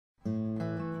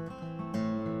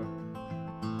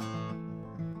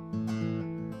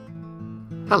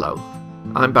Hello,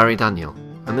 I'm Barry Daniel,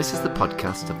 and this is the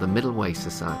podcast of the Middle Way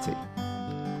Society.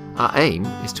 Our aim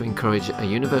is to encourage a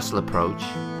universal approach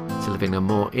to living a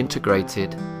more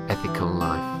integrated, ethical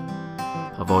life,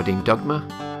 avoiding dogma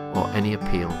or any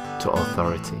appeal to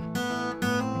authority.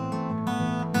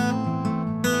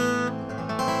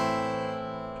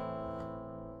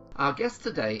 Our guest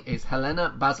today is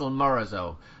Helena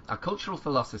Bassil-Morozow, a cultural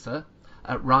philosopher,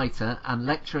 a writer and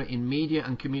lecturer in media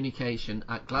and communication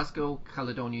at Glasgow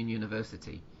Caledonian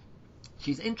University.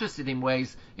 She's interested in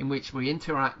ways in which we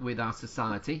interact with our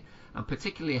society, and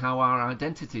particularly how our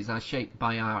identities are shaped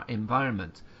by our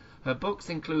environment. Her books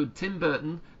include Tim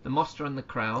Burton, The Monster and the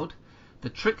Crowd,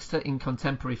 The Trickster in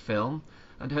Contemporary Film,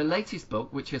 and her latest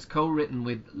book, which is co-written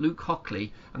with Luke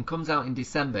Hockley and comes out in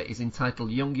December, is entitled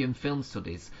Jungian Film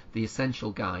Studies, The Essential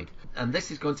Guide. And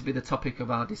this is going to be the topic of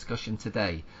our discussion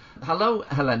today. Hello,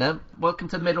 Helena. Welcome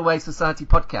to the Middle Way Society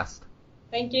podcast.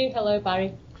 Thank you. Hello,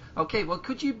 Barry. Okay, well,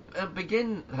 could you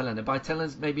begin, Helena, by telling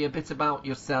us maybe a bit about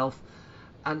yourself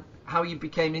and how you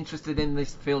became interested in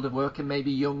this field of work and maybe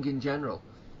Jung in general?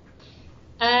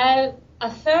 I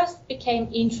first became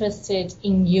interested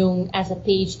in Jung as a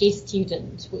PhD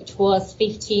student, which was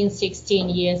 16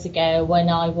 years ago, when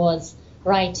I was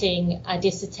writing a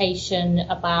dissertation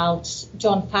about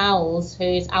John Fowles, who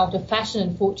is out of fashion,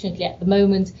 unfortunately, at the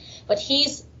moment. But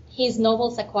his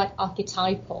novels are quite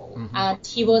archetypal, and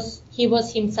he was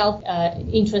himself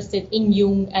interested in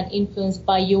Jung and influenced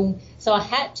by Jung. So I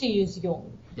had to use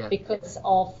Jung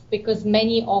because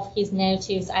many of his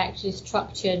narratives are actually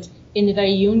structured in a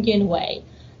very Jungian way.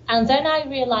 And then I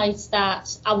realized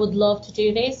that I would love to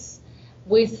do this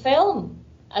with film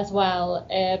as well,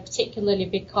 particularly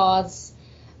because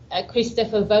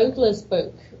Christopher Vogler's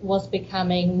book was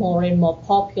becoming more and more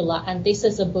popular. And this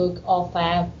is a book of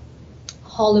a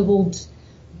Hollywood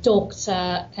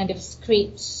doctor, kind of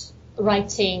script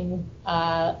writing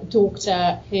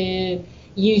doctor who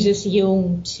uses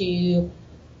Jung to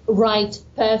write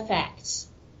perfect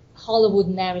Hollywood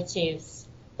narratives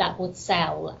that would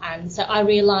sell. And so I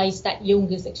realized that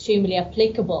Jung is extremely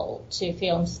applicable to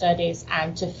film studies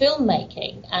and to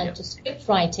filmmaking and to script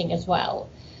writing as well.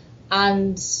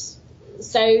 And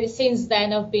so since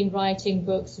then I've been writing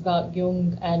books about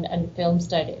Jung and film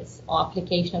studies, or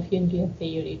application of Jungian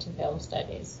theory to film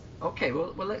studies. Okay,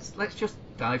 well let's just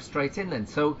dive straight in then.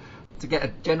 So to get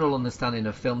a general understanding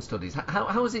of film studies, how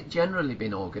has it generally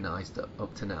been organised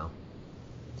up to now?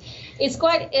 It's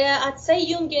quite, I'd say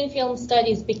Jungian film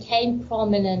studies became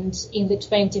prominent in the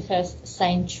 21st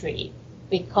century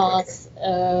because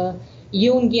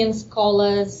Jungian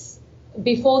scholars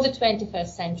before the 21st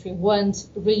century weren't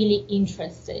really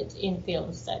interested in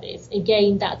film studies.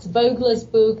 Again, that's Vogler's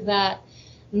book that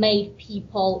made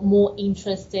people more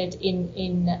interested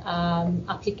in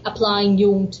applying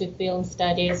Jung to film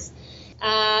studies.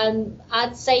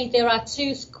 I'd say there are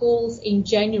two schools in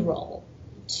general,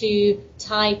 two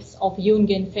types of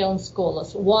Jungian film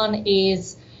scholars. One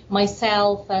is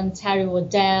myself and Terry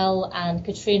Waddell and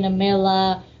Katrina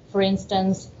Miller, for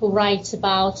instance, who write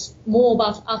more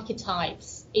about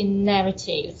archetypes in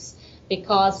narratives,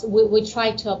 because we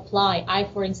try to apply.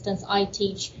 I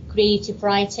teach creative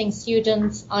writing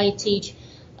students, I teach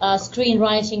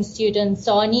screenwriting students,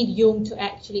 so I need Jung to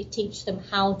actually teach them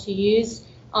how to use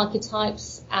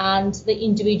archetypes and the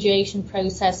individuation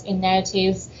process in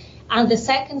narratives. And the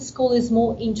second school is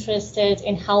more interested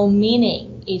in how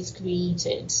meaning is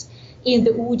created in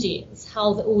the audience,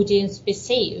 how the audience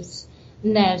perceives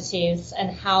narratives and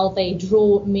how they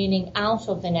draw meaning out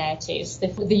of the narratives. The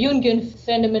Jungian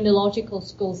phenomenological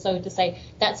school, so to say,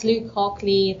 that's Luke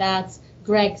Hockley, that's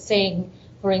Greg Singh,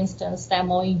 for instance. They're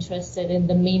more interested in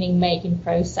the meaning-making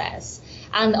process.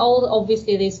 And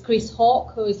obviously there's Chris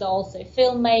Hawke, who is also a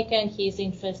filmmaker, and he's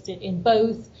interested in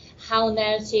both how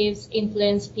narratives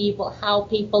influence people, how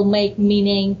people make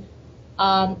meaning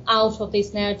out of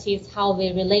these narratives, how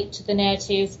they relate to the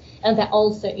narratives, and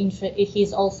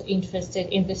he's also interested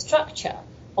in the structure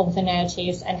of the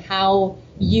narratives and how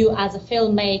you as a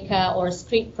filmmaker or a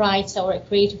scriptwriter or a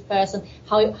creative person,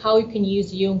 how you can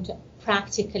use Jung to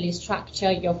practically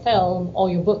structure your film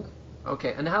or your book.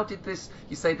 Okay, and how did this,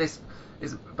 you say this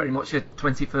is very much a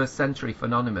 21st century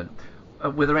phenomenon.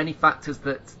 Were there any factors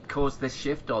that caused this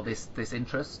shift or this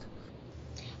interest?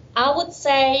 I would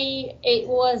say it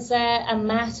was a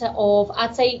matter of,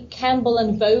 I'd say Campbell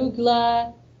and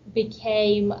Vogler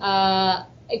became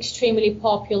extremely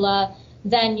popular.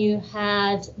 Then you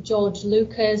had George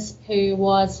Lucas, who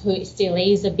still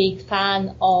is a big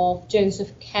fan of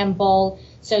Joseph Campbell.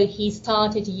 So he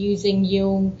started using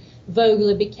Jung.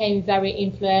 Vogler became very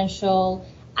influential.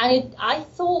 And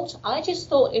I just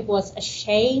thought it was a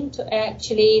shame to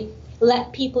actually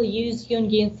let people use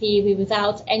Jungian theory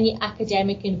without any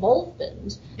academic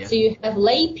involvement. Yeah. So you have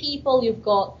lay people, you've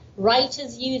got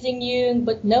writers using Jung,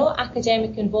 but no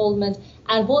academic involvement.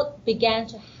 And what began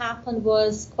to happen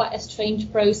was quite a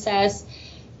strange process.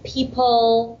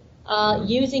 People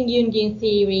using Jungian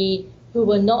theory who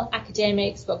were not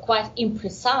academics but quite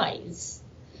imprecise.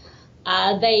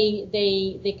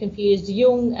 They confused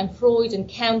Jung and Freud and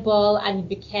Campbell, and it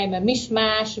became a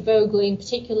mishmash. Vogel in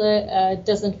particular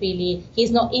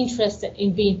he's not interested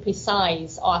in being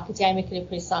precise or academically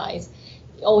precise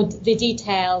or the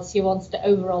details. He wants the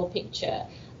overall picture.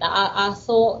 I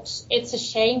thought it's a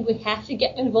shame we have to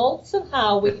get involved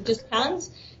somehow. We just can't,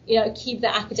 keep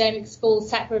the academic school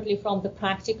separately from the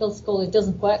practical school. It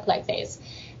doesn't work like this.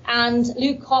 And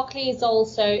Luke Hockley is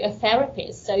also a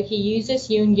therapist, so he uses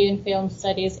Jungian film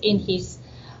studies in his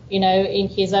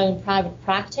own private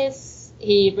practice.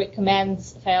 He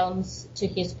recommends films to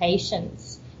his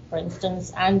patients, for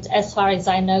instance. And as far as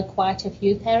I know, quite a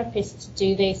few therapists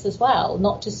do this as well,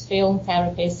 not just film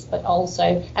therapists, but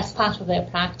also as part of their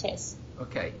practice.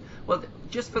 Okay. Well,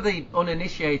 just for the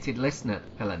uninitiated listener,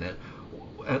 Helena,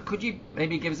 could you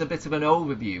maybe give us a bit of an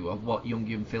overview of what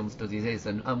Jungian Film Studies is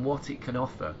and what it can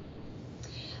offer?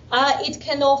 It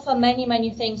can offer many,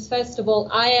 many things. First of all,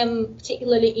 I am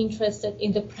particularly interested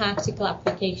in the practical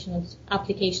applications of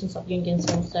Jungian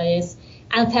film studies,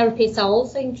 and therapists are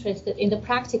also interested in the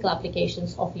practical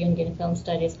applications of Jungian film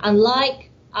studies.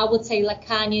 Unlike, I would say,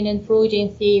 Lacanian and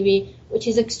Freudian theory, which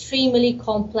is extremely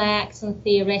complex and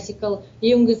theoretical,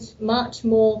 Jung is much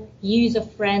more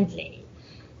user-friendly.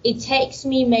 It takes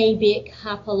me maybe a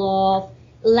couple of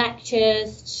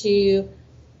lectures to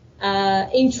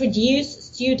introduce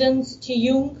students to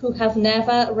Jung who have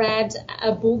never read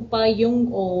a book by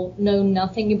Jung or know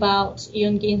nothing about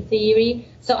Jungian theory.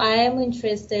 So I am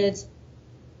interested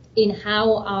in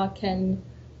how I can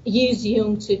use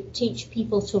Jung to teach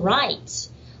people to write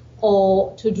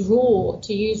or to draw,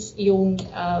 to use Jung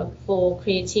for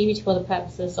creativity, for the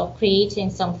purposes of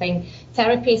creating something.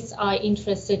 Therapists are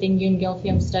interested in Jungian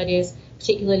film studies,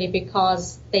 particularly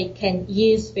because they can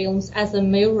use films as a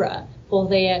mirror for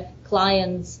their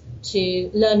clients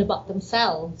to learn about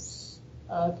themselves.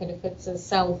 It's a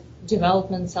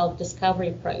self-development,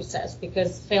 self-discovery process,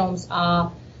 because films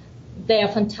are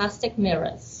fantastic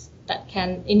mirrors that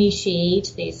can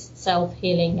initiate this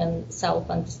self-healing and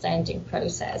self-understanding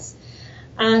process.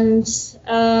 And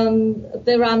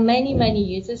there are many, many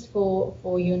uses for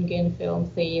Jungian film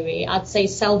theory. I'd say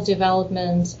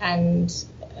self-development and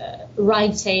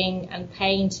writing and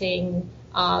painting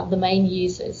are the main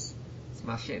uses.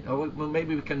 Smashing. Oh, well,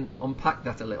 maybe we can unpack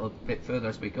that a little bit further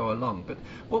as we go along. But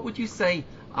what would you say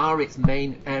are its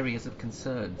main areas of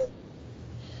concern?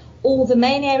 All the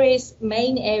main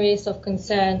areas of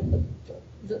concern.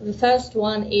 The first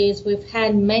one is we've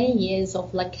had many years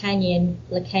of Lacanian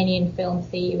film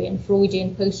theory and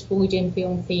Freudian, post-Freudian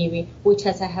film theory, which,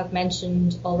 as I have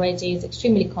mentioned already, is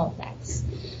extremely complex.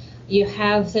 You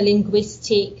have the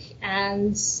linguistic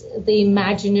and the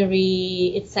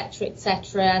imaginary, etc.,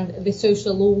 and the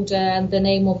social order and the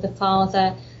name of the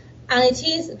father. And it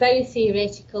is very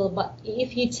theoretical, but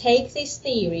if you take this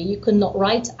theory, you cannot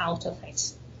write out of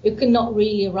it. You cannot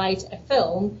really write a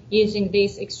film using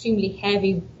this extremely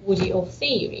heavy body of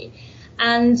theory.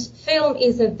 And film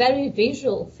is a very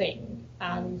visual thing,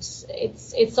 and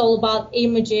it's all about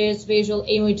images, visual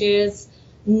images,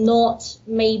 not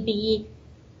maybe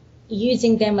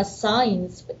using them as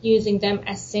signs, but using them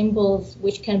as symbols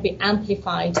which can be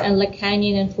amplified. And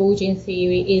Lacanian and Freudian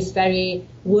theory is very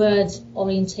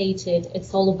word-orientated.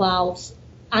 It's all about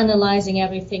analyzing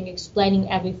everything, explaining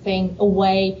everything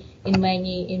away in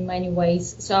many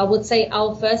ways. So I would say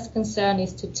our first concern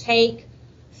is to take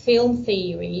film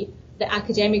theory, the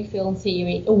academic film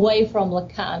theory, away from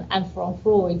Lacan and from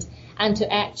Freud, and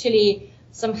to actually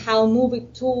somehow move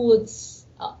it towards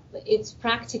its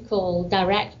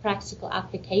direct practical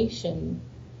application.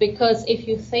 Because if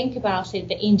you think about it,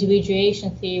 the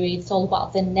individuation theory, it's all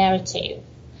about the narrative.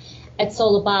 It's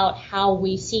all about how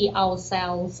we see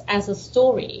ourselves as a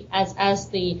story, as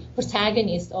the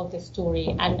protagonist of the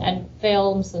story, and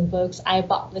films and books are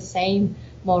about the same,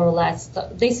 more or less. So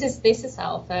this is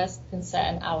our first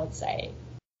concern, I would say.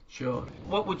 Sure.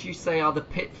 What would you say are the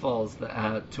pitfalls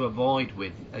that to avoid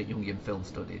with Jungian film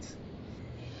studies?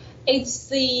 It's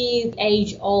the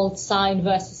age-old sign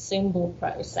versus symbol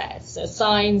process. So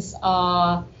signs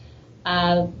are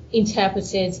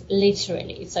interpreted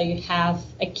literally. So you have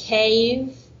a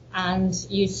cave and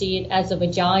you see it as a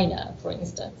vagina, for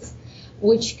instance,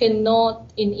 which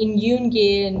cannot, in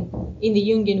Jungian in the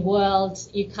Jungian world,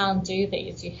 you can't do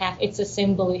this. It's a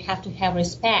symbol. You have to have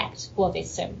respect for this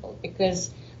symbol,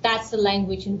 because that's the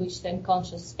language in which the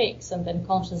unconscious speaks, and the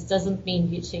unconscious doesn't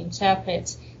mean you to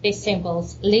interpret these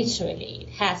symbols literally.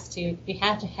 You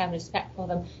have to have respect for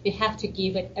them. You have to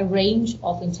give it a range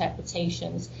of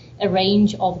interpretations, a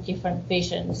range of different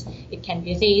visions. It can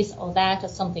be this or that or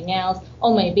something else,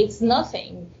 or maybe it's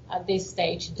nothing at this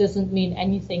stage. It doesn't mean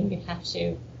anything. You have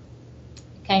to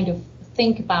kind of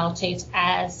think about it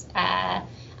as a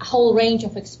whole range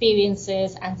of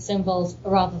experiences and symbols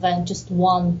rather than just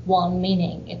one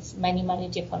meaning. It's many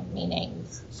different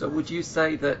meanings. So would you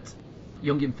say that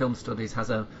Jungian Film Studies has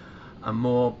a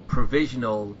more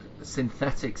provisional,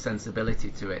 synthetic sensibility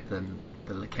to it than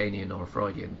the Lacanian or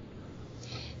Freudian?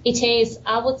 It is.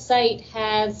 I would say it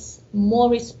has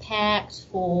more respect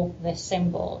for the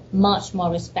symbol, much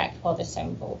more respect for the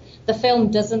symbol. The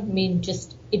film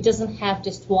it doesn't have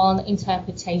just one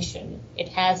interpretation. It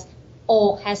has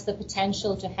the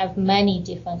potential to have many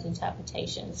different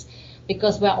interpretations,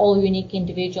 because we're all unique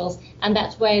individuals, and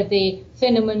that's where the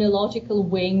phenomenological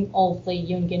wing of the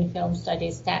Jungian Film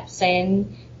Studies steps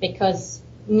in, because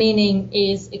meaning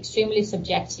is extremely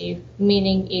subjective,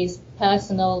 meaning is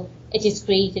personal, it is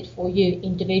created for you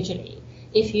individually.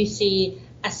 If you see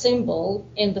a symbol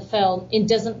in the film, it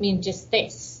doesn't mean just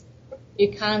this.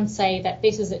 You can't say that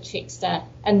this is a trickster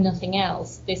and nothing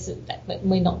else. That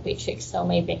may not be a trickster,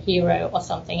 maybe a hero or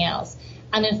something else.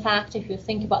 And in fact, if you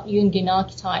think about Jungian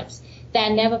archetypes,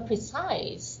 they're never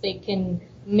precise. They can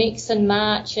mix and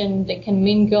match and they can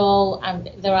mingle,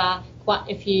 and there are quite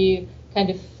a few kind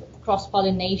of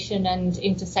cross-pollination and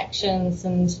intersections,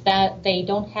 and that they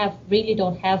don't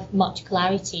have much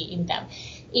clarity in them.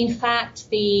 In fact,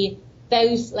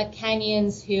 those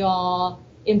Lacanians who are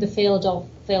in the field of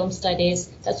film studies,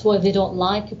 that's what they don't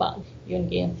like about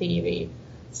Jungian theory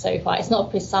so far. It's not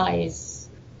precise.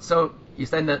 So you're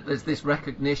saying that there's this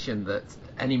recognition that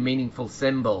any meaningful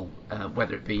symbol,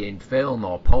 whether it be in film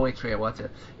or poetry or whatever,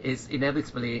 is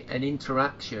inevitably an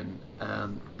interaction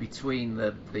between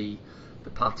the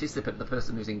participant, the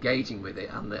person who's engaging with it,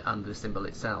 and the symbol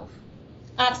itself.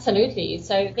 Absolutely.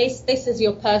 So this is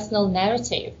your personal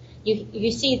narrative.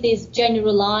 You see this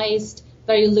generalized,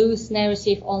 very loose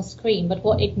narrative on screen, but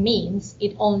what it means,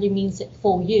 it only means it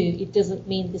for you. It doesn't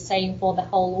mean the same for the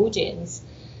whole audience.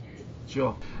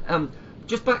 Sure.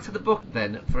 Just back to the book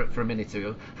then for a minute or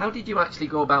two. How did you actually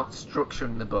go about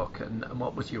structuring the book, and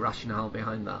what was your rationale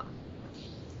behind that?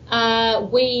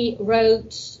 We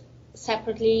wrote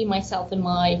separately, myself and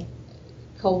my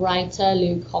co-writer,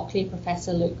 Luke Hockley,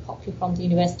 Professor Luke Hockley from the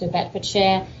University of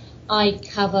Bedfordshire. I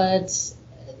covered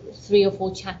 3 or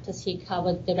 4 chapters. He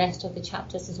covered the rest of the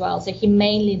chapters as well. So he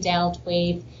mainly dealt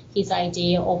with his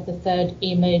idea of the third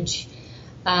image,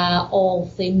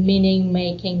 of the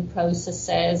meaning-making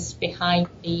processes behind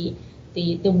the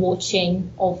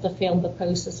watching of the film, the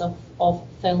process of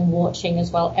film watching as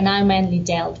well. And I mainly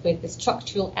dealt with the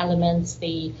structural elements,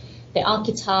 the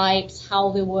archetypes,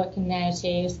 how they work in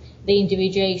narratives, the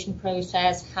individuation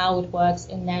process, how it works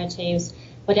in narratives.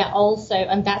 But I also,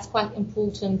 and that's quite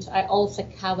important, I also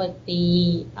covered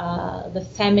the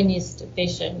feminist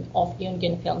vision of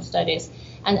Jungian film studies.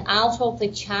 And out of the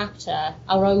chapter,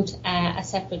 I wrote a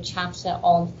separate chapter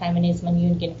on feminism and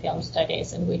Jungian film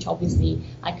studies, in which obviously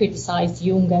I criticized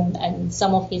Jung and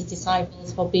some of his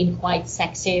disciples for being quite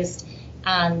sexist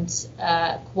and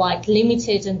quite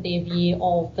limited in their view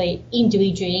of the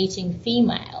individuating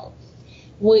female,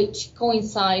 which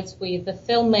coincides with the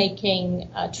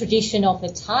filmmaking tradition of the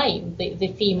time. The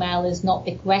female is not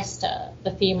the quester,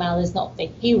 the female is not the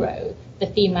hero, the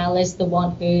female is the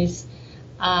one who's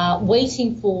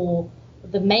waiting for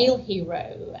the male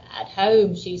hero at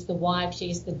home. She's the wife,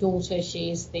 she's the daughter,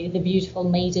 she's the beautiful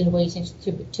maiden waiting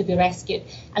to be rescued.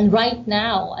 And right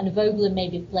now, and Vogler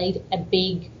maybe played a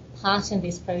big part in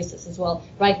this process as well,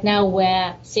 right now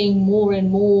we're seeing more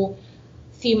and more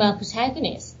female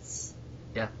protagonists.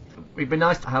 Yeah, it'd be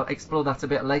nice to explore that a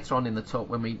bit later on in the talk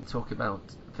when we talk about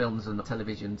films and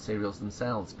television serials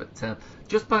themselves. But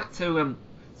just back to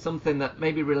something that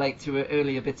maybe relate to an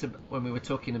earlier bit of when we were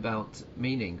talking about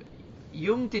meaning.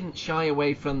 Jung didn't shy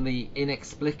away from the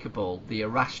inexplicable, the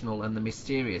irrational and the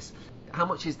mysterious. How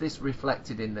much is this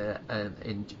reflected in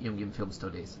Jungian film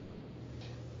studies?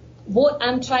 What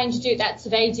I'm trying to do, that's a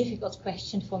very difficult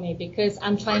question for me, because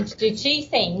I'm trying to do 2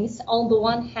 things. On the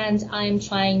one hand, I'm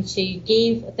trying to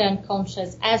give the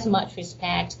unconscious as much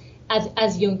respect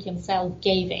as Jung himself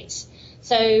gave it.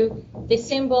 So the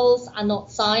symbols are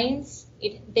not science.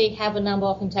 They have a number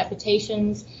of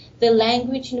interpretations. The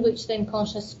language in which the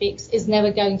unconscious speaks is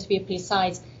never going to be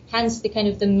precise. Hence, the kind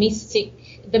of the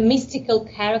mystic the mystical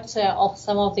character of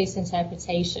some of these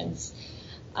interpretations.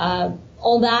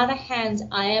 On the other hand,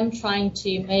 I am trying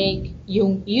to make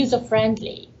Jung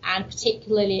user-friendly, and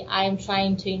particularly I am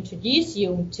trying to introduce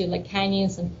Jung to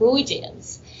Lacanians and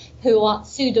Freudians who are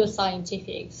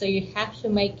pseudo-scientific. So you have to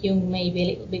make Jung maybe a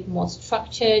little bit more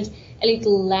structured, a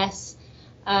little less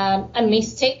a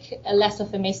mystic, less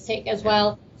of a mystic as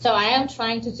well. So I am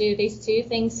trying to do these two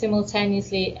things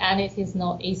simultaneously, and it is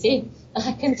not easy,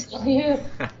 I can tell you.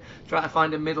 Try to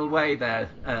find a middle way there,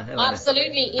 Helena.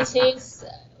 Absolutely, it is.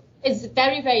 It's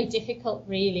very, very difficult,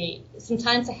 really.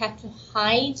 Sometimes I have to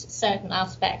hide certain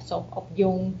aspects of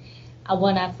Jung.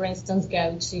 When I, for instance,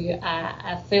 go to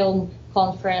a film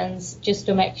conference, just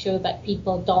to make sure that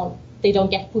people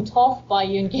don't get put off by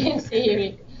Jungian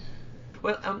theory.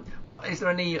 Well, is there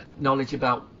any knowledge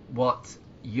about what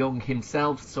Jung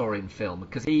himself saw in film?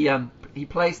 Because he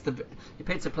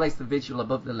appeared to place the visual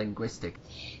above the linguistic.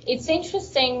 It's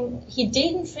interesting. He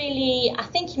didn't really. I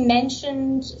think he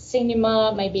mentioned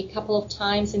cinema maybe a couple of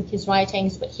times in his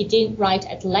writings, but he didn't write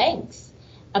at length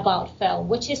about film,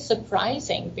 which is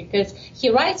surprising because he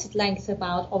writes at length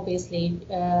about, obviously,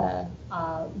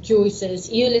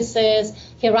 Joyce's Ulysses.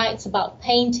 He writes about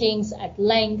paintings at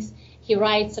length. He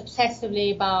writes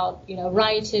obsessively about,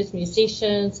 writers,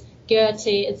 musicians,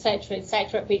 Goethe, etc.,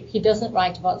 etc. But he doesn't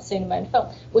write about cinema and film,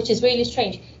 which is really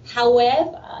strange.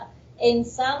 However, in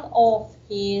some of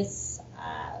his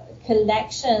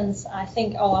collections, I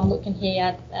think, I'm looking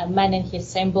here at Men and His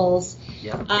Symbols.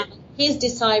 Yeah. His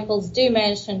disciples do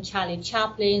mention Charlie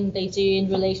Chaplin. They do in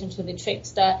relation to the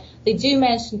Trickster. They do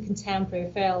mention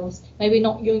contemporary films, maybe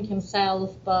not Jung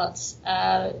himself, but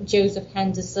Joseph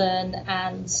Henderson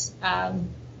and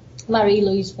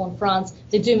Marie-Louise von Franz.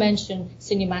 They do mention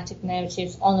cinematic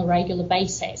narratives on a regular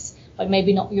basis, but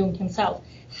maybe not Jung himself.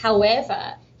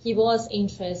 However, he was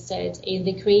interested in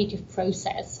the creative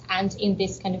process and in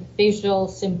this kind of visual,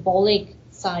 symbolic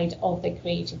side of the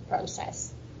creative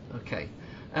process. Okay.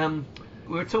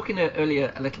 We were talking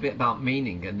earlier a little bit about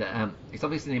meaning, and it's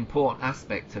obviously an important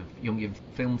aspect of Jungian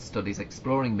film studies,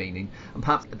 exploring meaning, and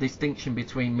perhaps a distinction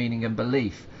between meaning and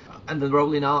belief, and the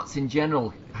role in arts in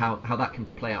general, how that can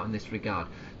play out in this regard.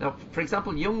 Now, for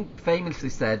example, Jung famously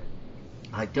said,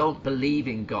 "I don't believe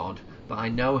in God, but I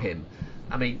know him."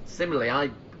 I mean, similarly, I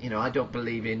don't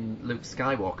believe in Luke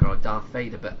Skywalker or Darth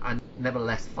Vader, but I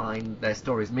nevertheless find their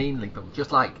stories meaningful.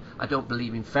 Just like I don't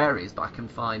believe in fairies, but I can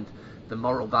find the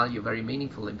moral value very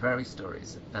meaningful in fairy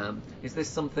stories. Is this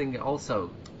something also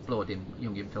explored in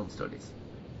Jungian film studies?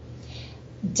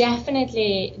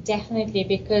 Definitely,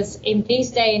 because in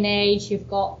this day and age, you've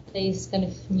got these kind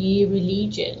of new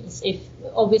religions. If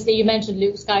obviously you mentioned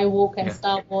Luke Skywalker and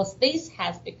Star Wars, this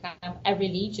has become a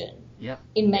religion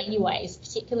in many ways,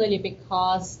 particularly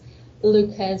because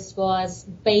Lucas was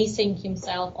basing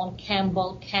himself on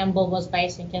Campbell. Campbell was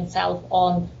basing himself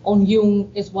on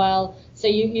Jung as well. So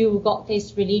you got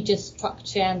this religious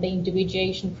structure and the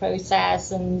individuation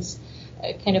process and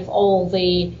kind of all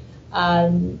the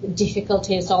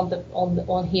difficulties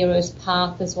on hero's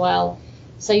path as well.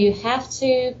 So you have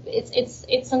to.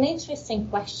 It's an interesting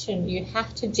question. You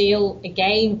have to deal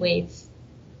again with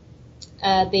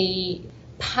the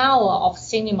power of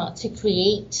cinema to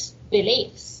create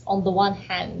beliefs on the one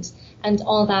hand, and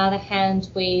on the other hand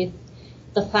with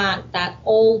the fact that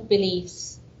all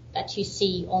beliefs that you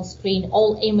see on screen,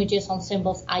 all images on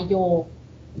symbols are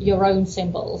your own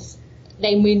symbols.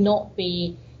 They may not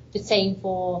be the same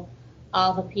for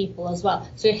other people as well.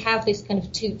 So you have this kind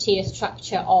of two-tier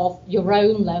structure of your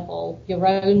own level, your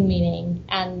own meaning,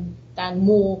 and then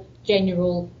more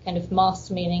general kind of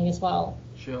mass meaning as well.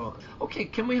 Sure. Okay,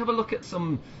 can we have a look at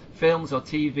some films or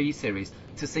TV series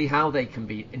to see how they can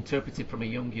be interpreted from a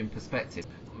Jungian perspective?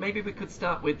 Maybe we could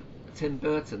start with Tim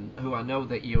Burton, who I know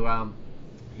that you have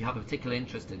a particular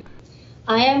interest in.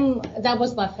 That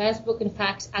was my first book. In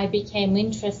fact, I became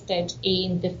interested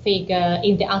in the figure,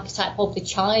 in the archetype of the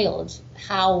child,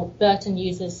 how Burton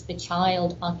uses the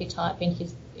child archetype in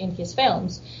his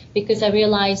films, because I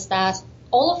realized that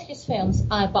all of his films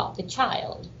are about the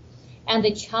child, and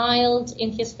the child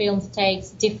in his films takes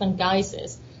different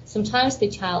guises. Sometimes the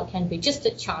child can be just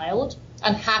a child,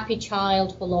 unhappy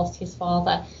child who lost his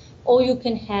father, or you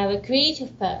can have a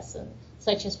creative person,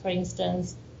 such as, for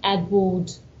instance, Ed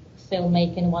Wood,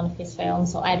 filmmaker in one of his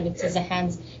films, or Edward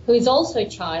Scissorhands, who is also a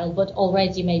child, but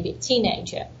already maybe a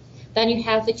teenager. Then you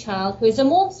have the child who is a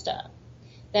monster.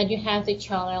 Then you have the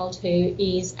child who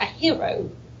is a hero,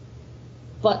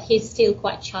 but he's still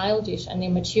quite childish and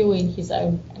immature in his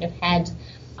own kind of head.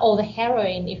 Or the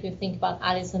heroine, if you think about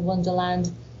Alice in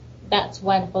Wonderland, that's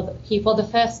when he for the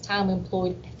first time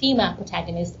employed a female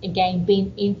protagonist, again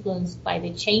being influenced by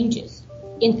the changes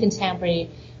in contemporary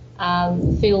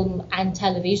film and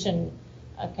television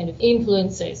kind of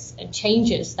influences and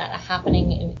changes that are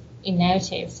happening in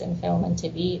narratives in film and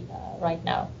TV right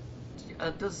now.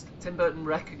 Does Tim Burton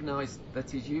recognise that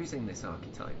he's using this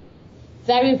archetype?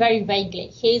 Very, very vaguely.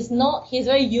 He's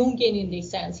very Jungian in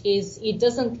this sense.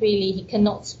 He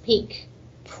cannot speak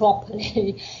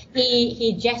properly.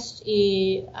 He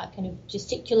kind of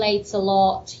gesticulates a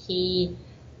lot. He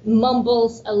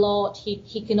mumbles a lot.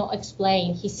 He cannot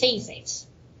explain. He sees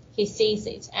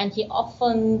it. And he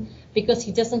often, because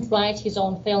he doesn't write his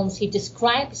own films, he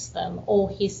describes them or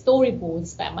he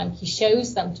storyboards them and he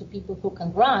shows them to people who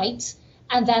can write,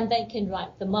 and then they can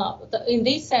write them up. In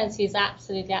this sense, he's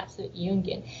absolutely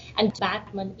Jungian. And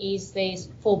Batman is this,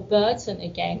 for Burton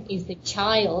again, is the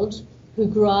child who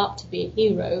grew up to be a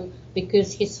hero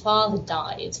because his father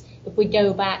died. If we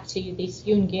go back to this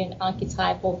Jungian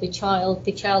archetype of the child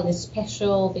is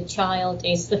special, the child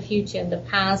is the future and the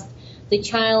past. The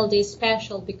child is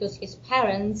special because his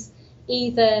parents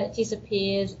either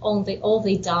disappeared or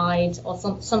they died, or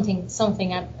something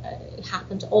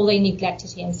happened, or they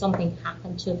neglected him, something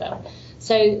happened to them.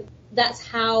 So that's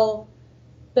how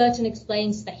Burton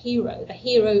explains the hero. The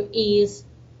hero is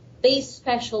this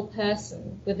special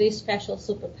person with these special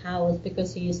superpowers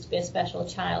because he used to be a special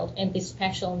child, and this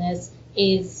specialness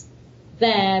is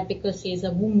there because he is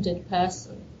a wounded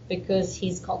person, because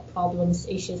he's got problems,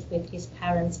 issues with his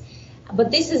parents.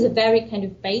 But this is a very kind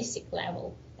of basic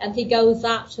level, and he goes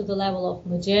up to the level of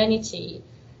modernity,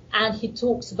 and he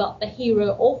talks about the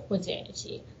hero of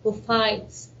modernity who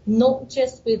fights not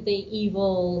just with the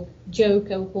evil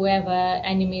Joker, whoever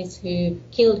enemies who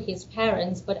killed his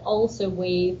parents, but also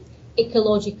with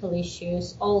ecological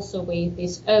issues, also with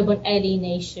this urban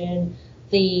alienation,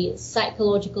 the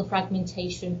psychological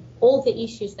fragmentation, all the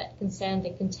issues that concern the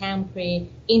contemporary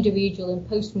individual in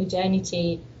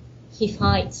post-modernity. He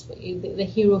fights, the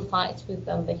hero fights with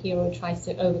them, the hero tries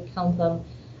to overcome them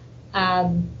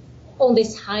on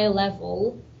this higher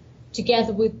level,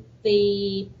 together with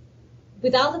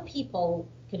other people,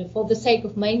 kind of for the sake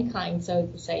of mankind, so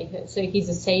to say. So he's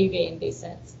a savior in this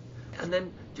sense. And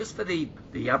then just for the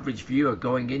average viewer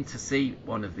going in to see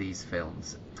one of these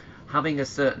films, having a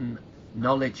certain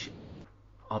knowledge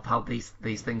of how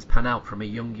these things pan out from a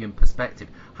Jungian perspective,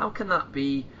 how can that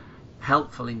be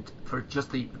helpful for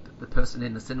just the person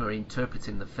in the cinema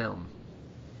interpreting the film?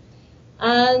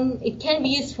 It can be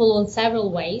useful in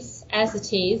several ways, as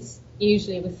it is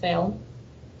usually with film.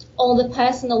 On the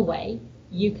personal way,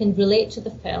 you can relate to the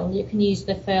film. You can use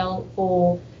the film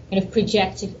for kind of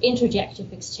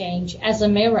introjective exchange as a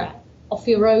mirror of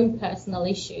your own personal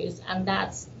issues, and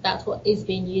that's what is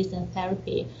being used in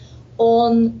therapy.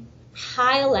 On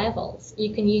higher levels,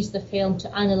 you can use the film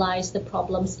to analyze the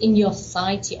problems in your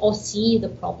society or see the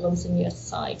problems in your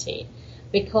society,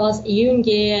 because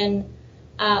Jungian,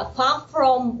 far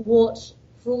from what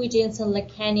Freudians and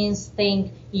Lacanians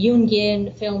think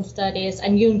Jungian film studies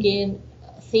and Jungian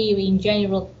theory in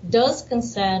general does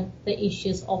concern the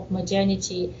issues of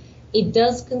modernity. It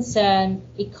does concern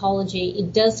ecology,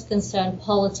 it does concern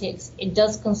politics, it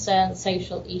does concern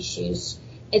social issues.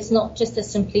 It's not just a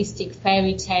simplistic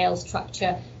fairy tale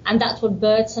structure, and that's what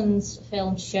Burton's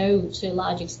films show to a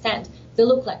large extent. They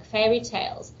look like fairy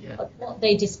tales, but what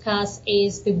they discuss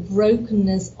is the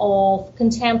brokenness of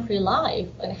contemporary life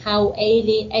and how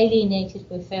alienated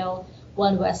we feel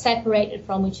when we're separated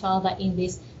from each other in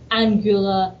this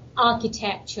angular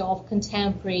architecture of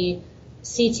contemporary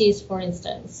cities, for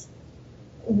instance.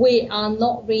 We're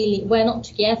not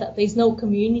together. There's no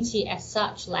community as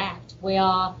such left. We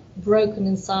are broken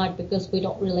inside because we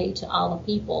don't relate to other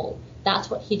people. That's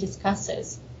what he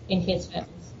discusses in his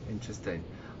films. Interesting.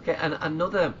 Okay, and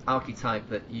another archetype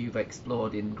that you've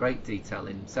explored in great detail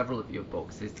in several of your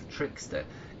books is the trickster.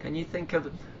 Can you think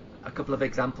of a couple of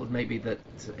examples maybe that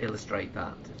illustrate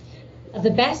that?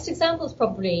 The best example is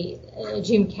probably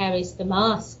Jim Carrey's The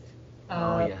Mask.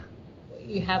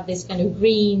 You have this kind of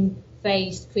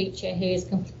green-faced creature who is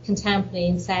contemporary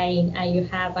insane, and you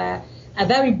have a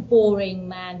very boring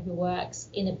man who works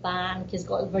in a bank. He's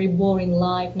got a very boring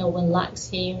life. No one likes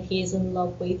him. He's in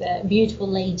love with a beautiful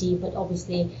lady, but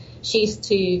obviously she's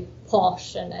too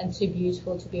posh and too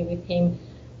beautiful to be with him.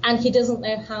 And he doesn't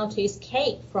know how to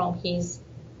escape from his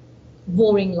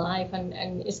boring life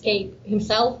and escape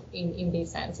himself in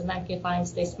this sense. And then he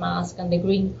finds this mask, and the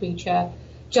green creature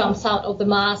jumps out of the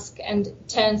mask and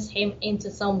turns him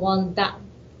into someone that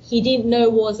he didn't know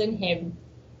was in him.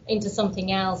 into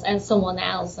something else and someone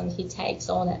else, and he takes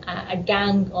on a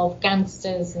gang of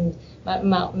gangsters and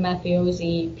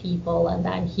mafiosi people, and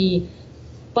then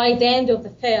by the end of the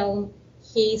film,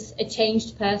 he's a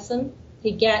changed person.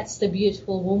 He gets the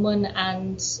beautiful woman,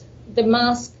 and the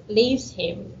mask leaves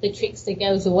him. The trickster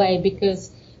goes away, because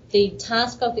the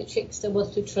task of the trickster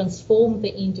was to transform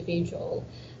the individual,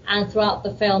 and throughout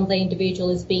the film, the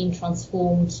individual is being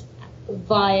transformed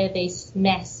via this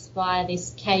mess, via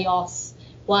this chaos,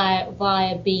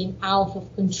 via being out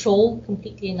of control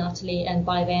completely and utterly. And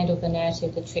by the end of the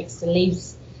narrative, the trickster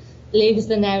leaves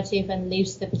the narrative and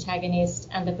leaves the protagonist,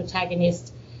 and the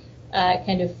protagonist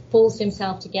kind of pulls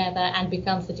himself together and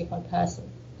becomes a different person.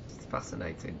 It's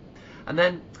fascinating. And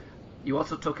then you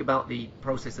also talk about the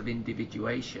process of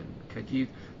individuation. Could you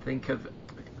think of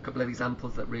a couple of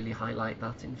examples that really highlight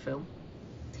that in film?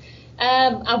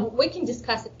 We can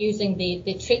discuss it using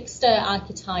the trickster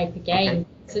archetype again. Okay.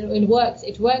 So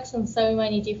it works on so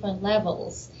many different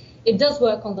levels. It does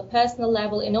work on the personal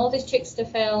level. In all these trickster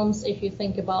films, if you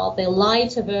think about the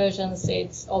lighter versions,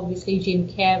 it's obviously Jim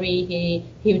Carrey.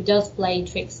 He does play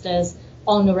tricksters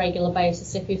on a regular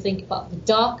basis. If you think about the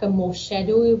darker, more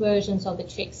shadowy versions of the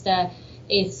trickster,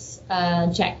 it's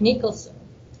Jack Nicholson,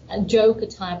 a Joker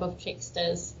type of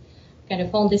tricksters. Kind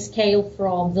of on the scale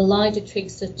from the lighter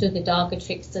tricksters to the darker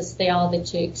tricksters, they are the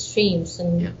two extremes,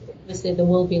 and obviously there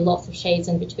will be lots of shades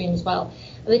in between as well.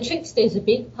 The trickster is a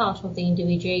big part of the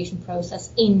individuation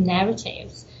process in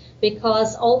narratives,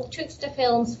 because all trickster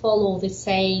films follow the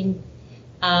same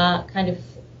kind of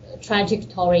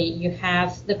trajectory. You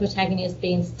have the protagonist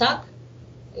being stuck,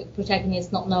 the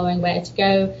protagonist not knowing where to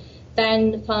go.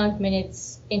 Then 5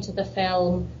 minutes into the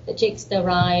film, the trickster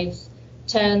arrives,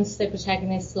 turns the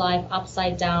protagonist's life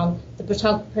upside down. The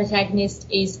protagonist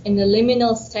is in a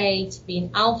liminal state,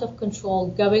 being out of control,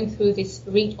 going through this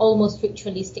almost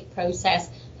ritualistic process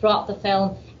throughout the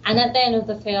film. And at the end of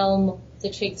the film, the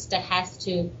trickster has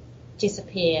to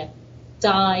disappear,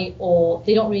 die, or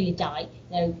they don't really die.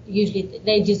 Usually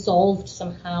they're dissolved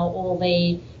somehow, or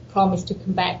they promise to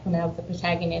come back whenever the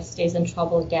protagonist is in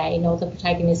trouble again, or the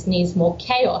protagonist needs more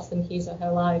chaos in his or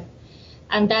her life.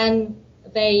 And then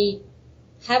they,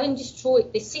 having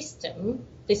destroyed the system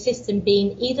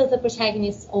being either the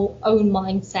protagonist's own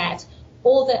mindset,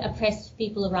 or the oppressed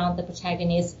people around the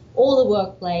protagonist, or the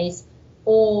workplace,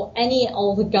 or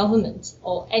the government,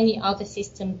 or any other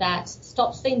system that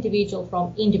stops the individual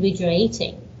from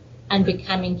individuating and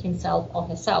becoming himself or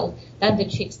herself, then the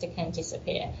trickster can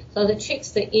disappear. So the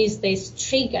trickster is this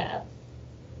trigger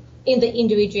in the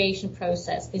individuation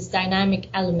process, this dynamic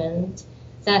element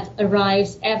that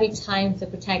arrives every time the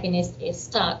protagonist is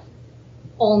stuck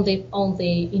on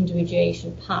the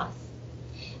individuation path.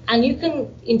 And you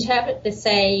can interpret the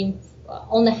same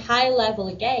on a high level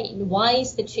again. Why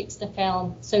is the trickster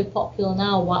film so popular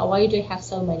now? Why do you have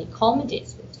so many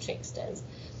comedies with tricksters?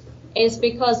 It's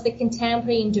because the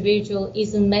contemporary individual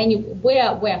is in many...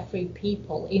 We're free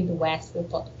people in the West, we've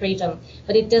got freedom,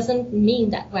 but it doesn't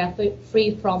mean that we're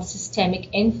free from systemic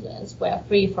influence, we're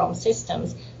free from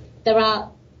systems. There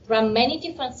are many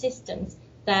different systems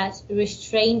that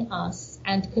restrain us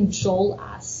and control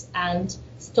us and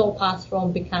stop us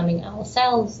from becoming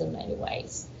ourselves in many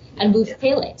ways. And we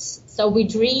feel it. So we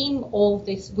dream of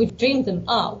this, we dream them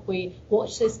up. We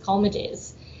watch these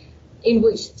comedies in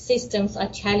which systems are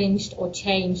challenged or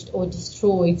changed or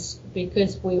destroyed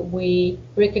because we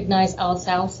recognize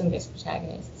ourselves in these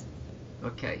protagonists.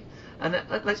 Okay. And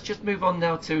let's just move on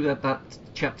now to that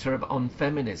chapter on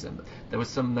feminism. There were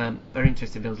some very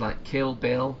interesting films like Kill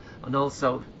Bill, and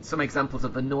also some examples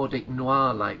of the Nordic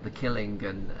noir like The Killing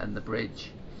and The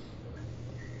Bridge.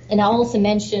 And I also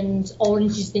mentioned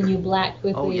Orange is the New Black,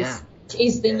 which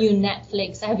is the new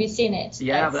Netflix. Have you seen it?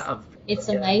 Yeah, it's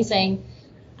amazing.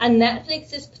 And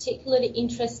Netflix is particularly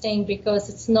interesting because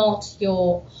it's not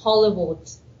your Hollywood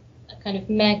kind of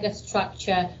mega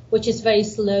structure, which is very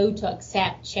slow to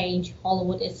accept change.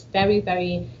 Hollywood is very,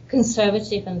 very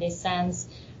conservative in this sense.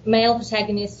 Male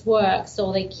protagonists work,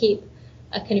 so they keep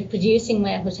kind of producing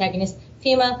male protagonists.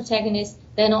 Female protagonists,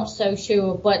 they're not so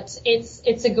sure, but it's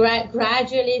a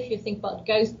gradually, if you think about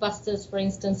Ghostbusters, for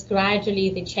instance, gradually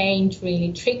the change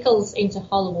really trickles into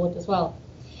Hollywood as well.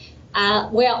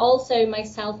 We are also,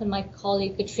 myself and my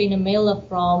colleague Katrina Miller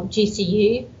from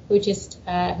GCU,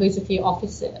 who's a few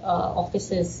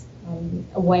offices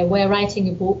away. We're writing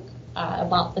a book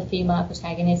about the female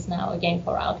protagonist now, again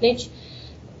for Outreach,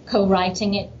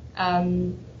 co-writing it,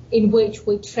 in which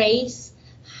we trace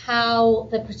how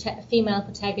the female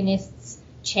protagonists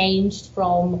changed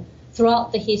from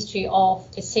throughout the history of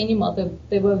the cinema.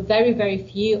 There were very, very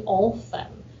few of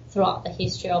them throughout the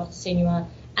history of the cinema.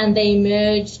 and they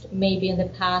emerged maybe in the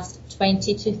past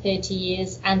 20 to 30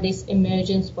 years, and this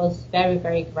emergence was very,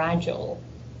 very gradual.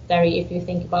 If you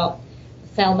think about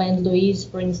Thelma and Louise,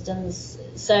 for instance.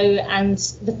 So, and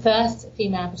the first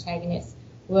female protagonists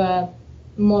were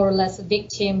more or less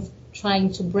victims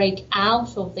trying to break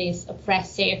out of this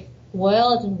oppressive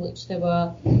world in which they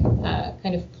were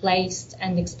kind of placed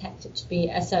and expected to be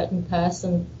a certain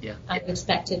person, and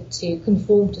expected to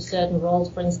conform to certain roles.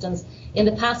 For instance, in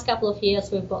the past couple of years,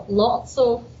 we've got lots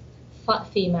of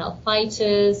female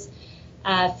fighters,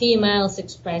 females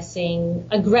expressing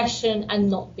aggression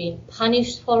and not being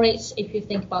punished for it. If you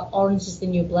think about Orange is the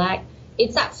New Black,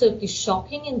 it's absolutely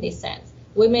shocking in this sense.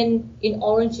 Women in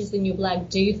Orange is the New Black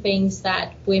do things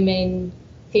that women,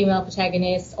 female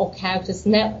protagonists or characters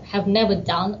have never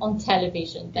done on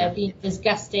television. They're being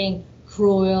disgusting,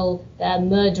 cruel, they're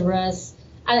murderers,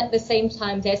 and at the same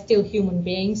time they're still human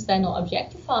beings, they're not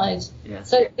objectified.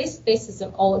 So this is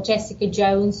or Jessica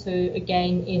Jones, who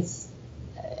again is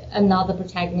another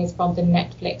protagonist from the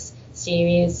Netflix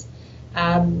series.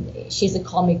 She's a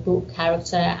comic book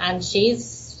character, and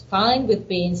she's fine with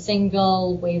being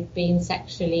single, with being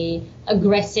sexually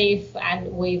aggressive,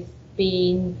 and with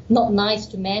being not nice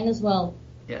to men as well.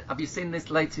 Have you seen this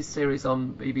latest series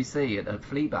on BBC,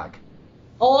 Fleabag?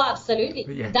 Oh, absolutely.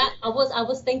 That I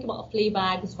was thinking about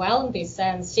Fleabag as well in this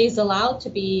sense. She's allowed to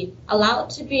be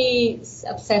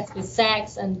obsessed with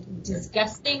sex and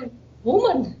disgusting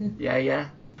woman.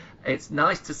 It's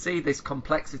nice to see this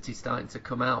complexity starting to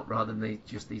come out rather than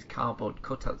just these cardboard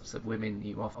cutouts of women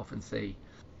you often see.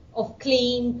 Of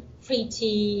clean,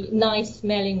 pretty,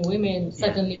 nice-smelling women.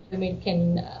 Suddenly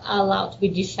women are allowed to be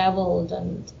dishevelled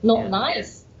and not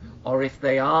nice. Or if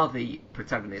they are the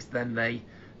protagonist, then they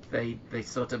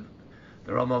sort of,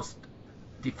 they're almost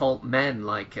default men,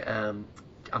 like I'm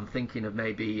thinking of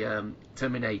maybe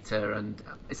Terminator, and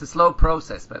it's a slow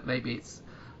process, but maybe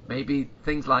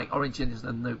things like Orange is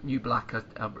the New Black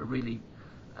are really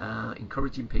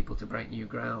encouraging people to break new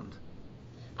ground.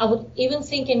 I would even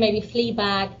think in maybe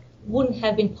Fleabag wouldn't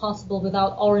have been possible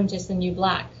without Orange is the New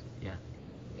Black.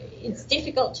 It's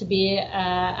difficult to be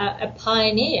a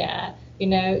pioneer. You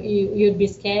know, you'd be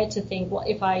scared to think, what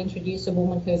if I introduce a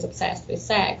woman who's obsessed with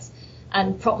sex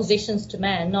and propositions to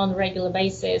men on a regular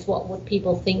basis? What would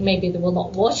people think? Maybe they will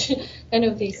not watch kind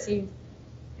of these scenes.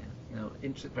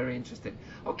 Very interesting.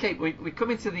 Okay, we're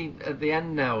coming to the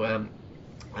end now,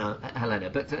 Helena,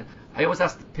 but I always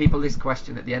ask people this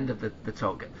question at the end of the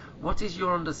talk. What is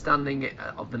your understanding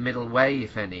of the middle way,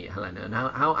 if any, Helena, and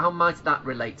how might that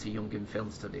relate to Jungian Film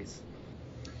Studies?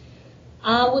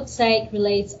 I would say it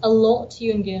relates a lot to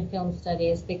Jungian Film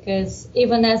Studies, because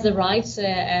even as a writer,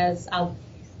 as I've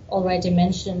already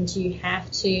mentioned, you have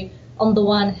to, on the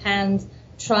one hand,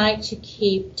 try to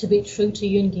be true to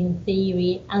Jungian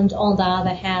theory, and on the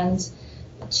other hand,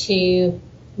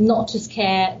 not to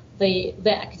scare the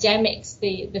academics,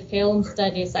 the film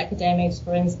studies academics,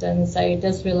 for instance. So it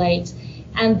does relate.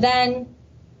 And then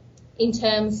in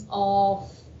terms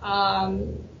of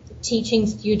teaching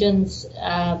students,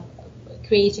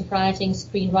 creative writing,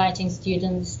 screenwriting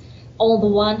students, on the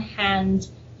one hand,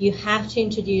 you have to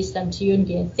introduce them to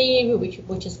Jungian theory,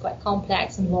 which is quite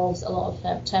complex, involves a lot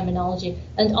of terminology.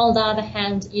 And on the other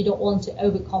hand, you don't want to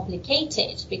overcomplicate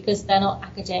it, because they're not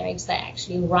academics, they're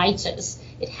actually writers.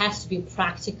 It has to be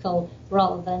practical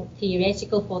rather than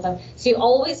theoretical for them. So you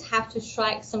always have to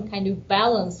strike some kind of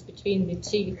balance between the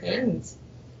two things.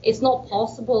 It's not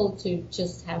possible to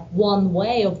just have one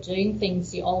way of doing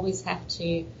things. You always have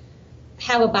to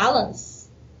have a balance.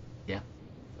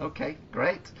 Okay,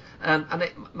 great. And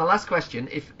my last question,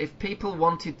 if people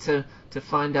wanted to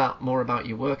find out more about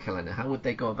your work, Helena, how would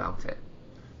they go about it?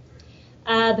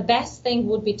 The best thing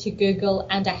would be to Google,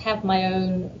 and I have my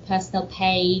own personal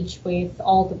page with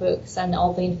all the books and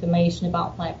all the information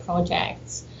about my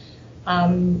projects.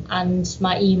 And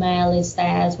my email is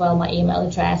there as well, my email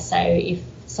address. So if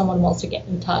someone wants to get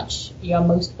in touch, you're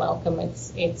most welcome.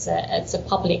 It's a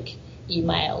public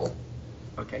email.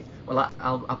 Okay, well,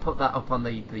 I'll put that up on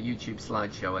the YouTube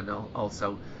slideshow, and I'll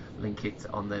also link it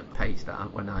on the page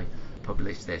when I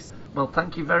publish this. Well,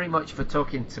 thank you very much for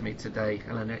talking to me today,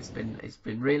 Helena. It's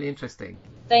been really interesting.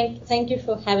 Thank you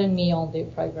for having me on the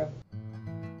program.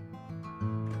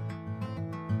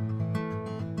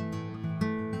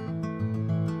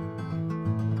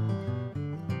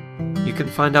 You can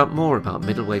find out more about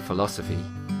middle way philosophy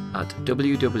at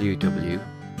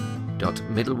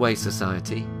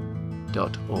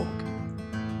www.middlewaysociety.org.